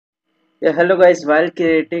Yeah, hello guys. While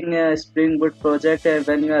creating a Spring Boot project,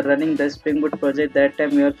 when you are running the Spring Boot project, that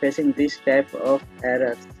time you are facing this type of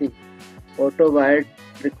error. See, auto wired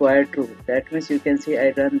required true. That means you can see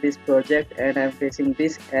I run this project and I'm facing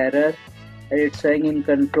this error. And it's showing in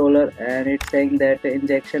controller and it's saying that the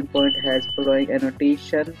injection point has following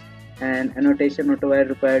annotation and annotation auto wire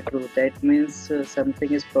required true. That means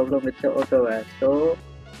something is problem with the auto wire. So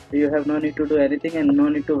you have no need to do anything and no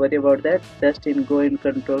need to worry about that. Just in go in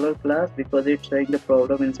controller class because it's showing the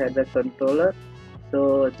problem inside the controller.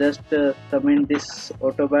 So just comment this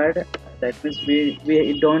autobad. That means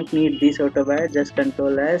we don't need this autobad. Just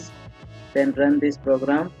control s, then run this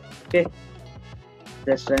program. Okay,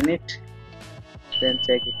 just run it, then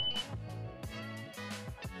check it.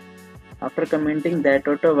 After commenting that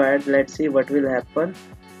autobad, let's see what will happen,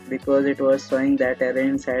 because it was showing that error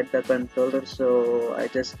inside the controller. So I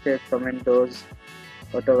just comment those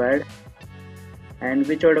autobad, and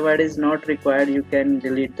which autobad is not required you can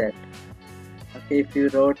delete that. Okay, if you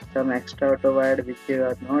wrote some extra autowire which you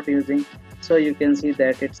are not using, so you can see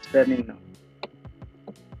that it's running now.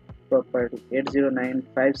 Property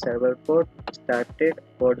 8095 server port started,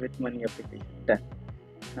 code with money application done.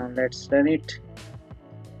 Now let's run it.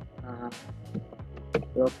 uh,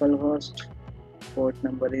 Localhost port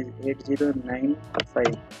number is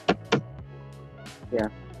 8095. Yeah,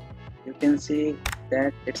 you can see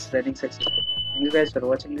that it's running successfully. Thank you guys for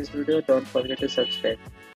watching this video. Don't forget to subscribe.